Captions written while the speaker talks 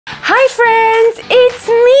Hi friends, it's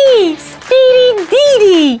me, Speedie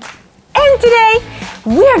DiDi. And today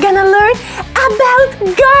we're gonna learn about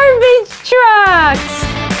garbage trucks.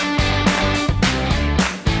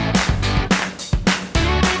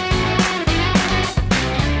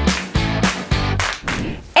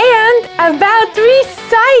 And about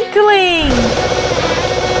recycling.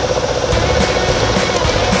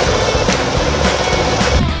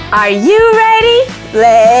 Are you ready?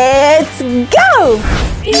 Let's go!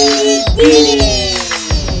 Speedie DiDi!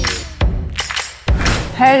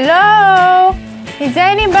 Hello? Is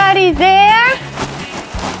anybody there?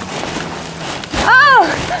 Oh,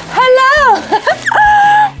 hello!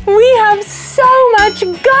 We have so much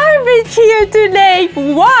garbage here today!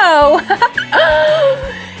 Whoa!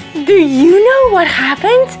 Do you know what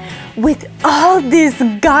happens with all this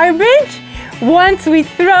garbage once we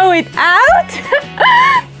throw it out?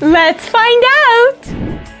 Let's find out!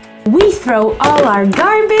 We throw all our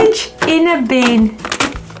garbage in a bin.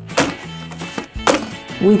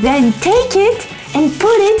 We then take it and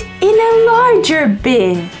put it in a larger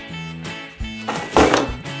bin.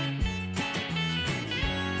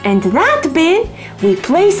 And that bin we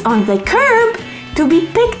place on the curb to be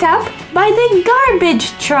picked up by the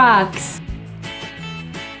garbage trucks.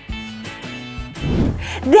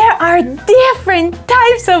 There are different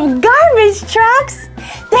types of garbage trucks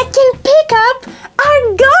that can pick up our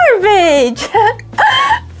garbage.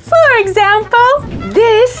 For example,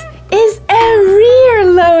 this is a rear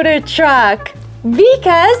loader truck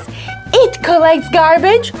because it collects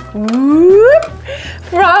garbage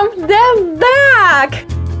from the back.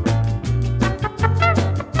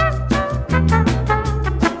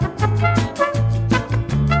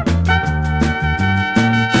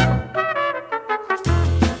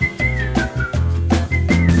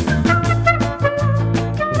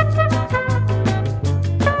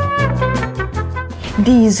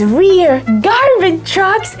 These rear garbage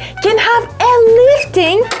trucks can have a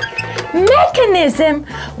lifting mechanism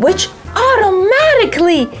which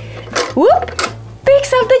automatically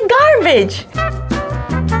picks up the garbage.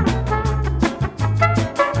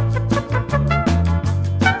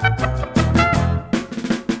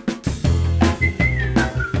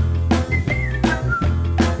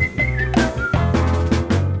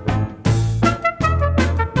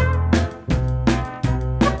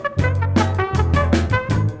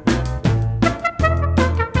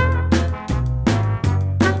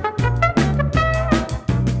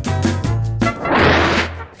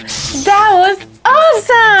 That was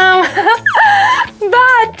awesome!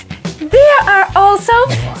 But there are also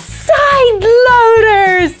side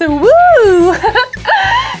loaders! Woo!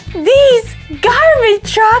 These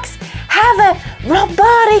garbage trucks have a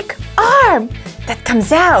robotic arm that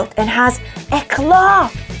comes out and has a claw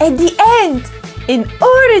at the end in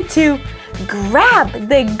order to grab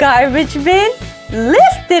the garbage bin,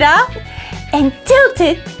 lift it up, and tilt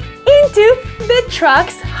it into the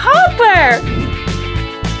truck's hopper.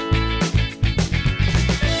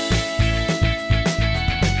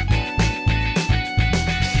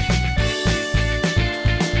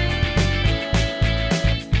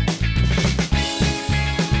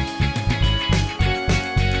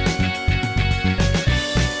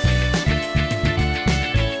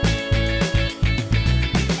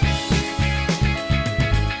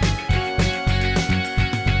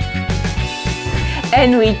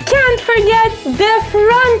 And we can't forget the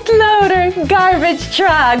front loader garbage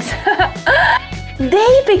trucks.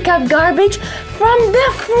 They pick up garbage from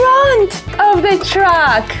the front of the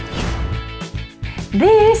truck.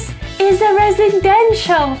 This is a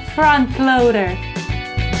residential front loader.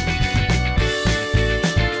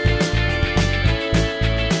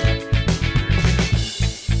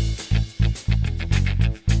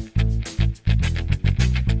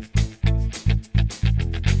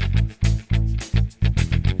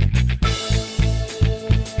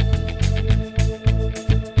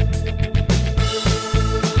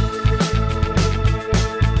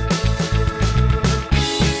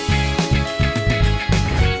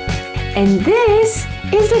 And this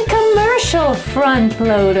is a commercial front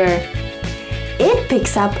loader. It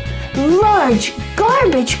picks up large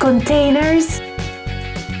garbage containers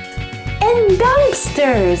and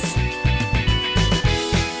dumpsters.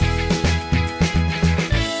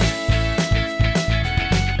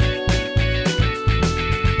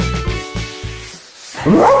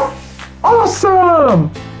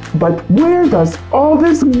 Awesome! But where does all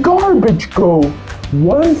this garbage go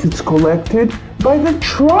once it's collected by the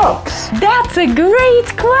trucks? That's a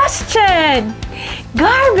great question!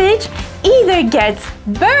 Garbage either gets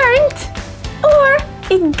burnt or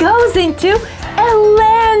it goes into a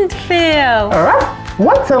landfill.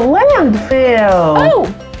 What's a landfill? Oh,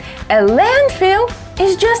 A landfill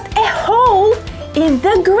is just a hole in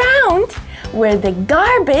the ground where the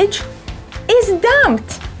garbage is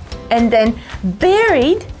dumped and then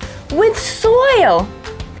buried with soil.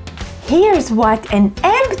 Here's what an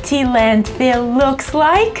empty landfill looks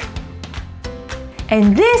like.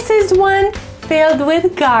 And this is one filled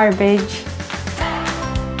with garbage.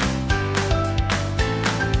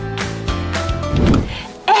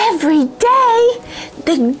 Every day,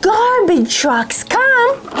 the garbage trucks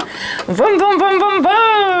come, vroom, vroom, vroom, vroom,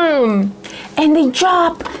 vroom, and they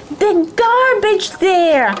drop the garbage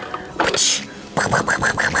there.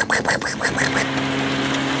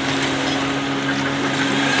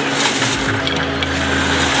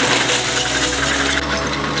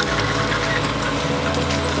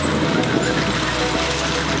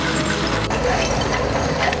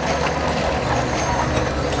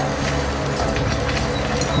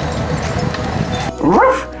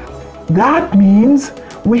 That means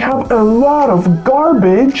we have a lot of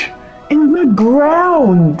garbage in the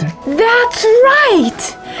ground. That's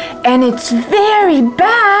right! And it's very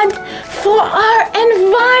bad for our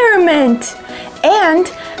environment and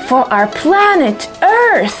for our planet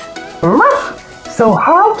Earth. So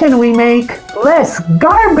how can we make less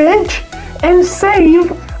garbage and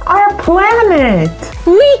save our planet?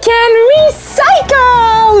 We can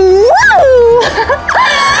recycle! Woo!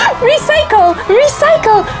 Recycle!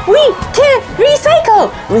 Recycle! We can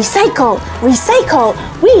recycle! Recycle! Recycle!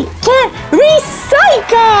 We can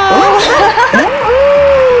recycle!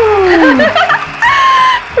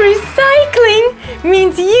 Recycling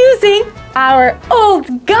means using our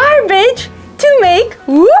old garbage to make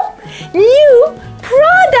new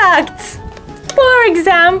products. For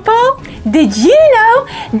example, did you know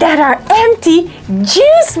that our empty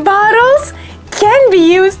juice bottles can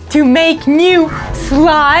be used to make new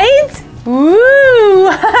slides? Woo!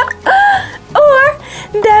 Or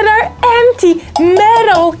that our empty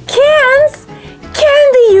metal cans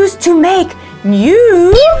can be used to make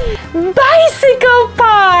new bicycle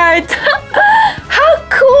parts. How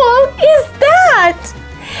cool is that?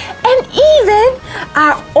 And even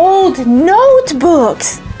our old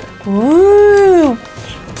notebooks, ooh,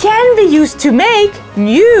 can be used to make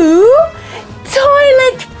new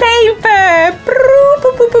toilet paper.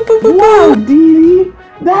 Wow, Didi,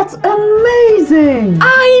 that's amazing!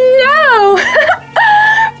 I know!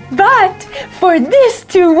 But for this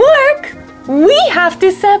to work, we have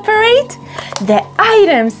to separate the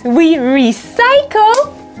items we recycle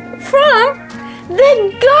from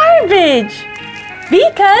the garbage.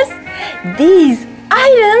 Because these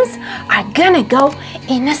items are gonna go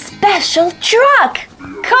in a special truck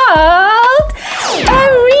called a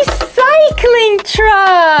recycling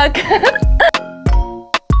truck.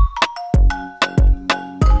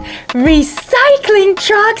 Recycling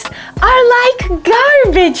trucks are like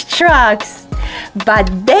garbage trucks, but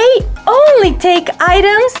they only take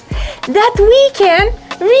items that we can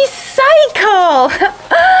recycle.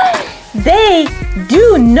 They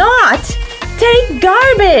do not take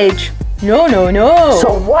garbage. No, no, no.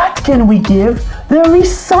 So what can we give the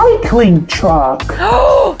recycling truck?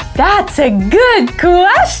 Oh, that's a good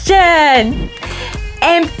question.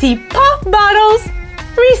 Empty pop bottles,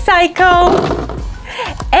 recycle.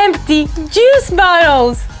 Empty juice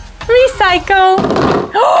bottles, recycle.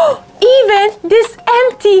 Oh, even this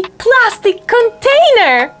empty plastic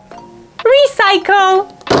container, recycle.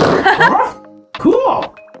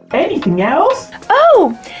 Cool. Anything else?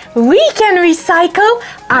 Oh, we can recycle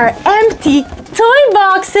our empty toy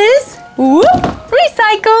boxes. Whoop,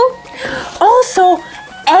 recycle. Also,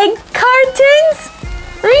 egg cartons,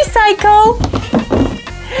 recycle.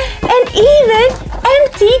 And even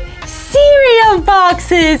empty cereal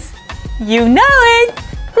boxes. You know it,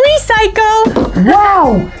 recycle.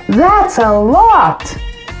 Wow, that's a lot.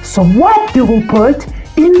 So what do we put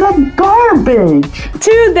in the garbage?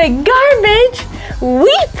 To the garbage,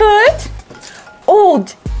 we put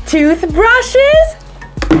old toothbrushes,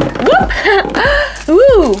 whoop,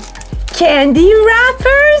 ooh, candy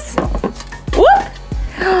wrappers, whoop,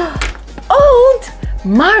 old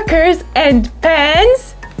markers and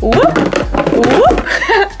pens, whoop, whoop,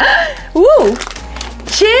 woo,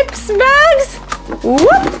 chips bags,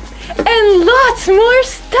 whoop, and lots more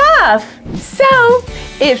stuff. So,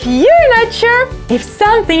 if you're not sure if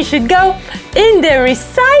something should go in the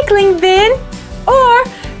recycling bin or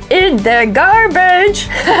in the garbage,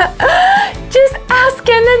 just ask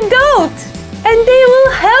an adult and they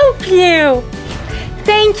will help you.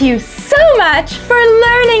 Thank you so much for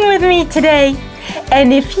learning with me today.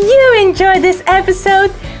 And if you enjoyed this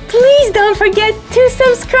episode, please don't forget to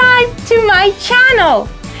subscribe to my channel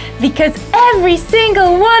because every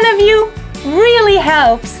single one of you really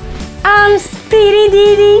helps. I'm Speedie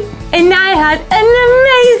DiDi, and I had an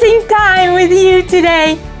amazing time with you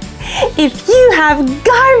today. If you have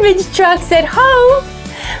garbage trucks at home,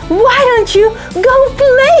 why don't you go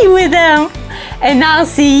play with them? And I'll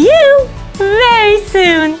see you very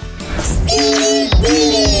soon.